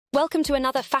Welcome to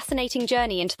another fascinating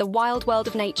journey into the wild world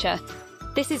of nature.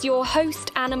 This is your host,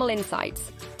 Animal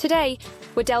Insights. Today,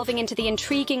 we're delving into the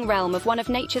intriguing realm of one of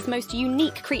nature's most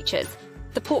unique creatures,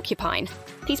 the porcupine.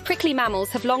 These prickly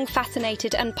mammals have long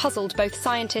fascinated and puzzled both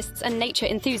scientists and nature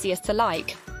enthusiasts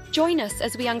alike. Join us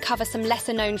as we uncover some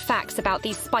lesser-known facts about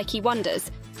these spiky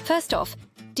wonders. First off,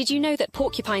 did you know that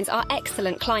porcupines are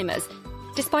excellent climbers?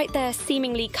 Despite their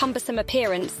seemingly cumbersome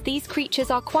appearance, these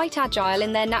creatures are quite agile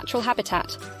in their natural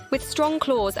habitat. With strong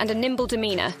claws and a nimble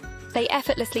demeanor, they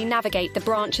effortlessly navigate the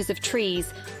branches of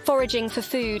trees, foraging for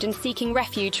food and seeking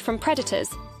refuge from predators.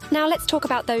 Now let's talk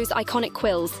about those iconic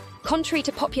quills. Contrary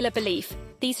to popular belief,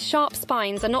 these sharp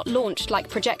spines are not launched like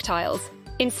projectiles.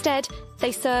 Instead,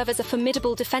 they serve as a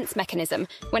formidable defense mechanism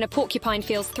when a porcupine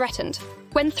feels threatened.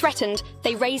 When threatened,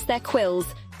 they raise their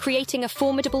quills, creating a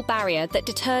formidable barrier that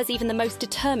deters even the most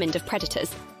determined of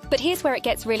predators. But here's where it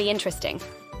gets really interesting.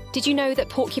 Did you know that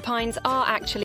porcupines are actually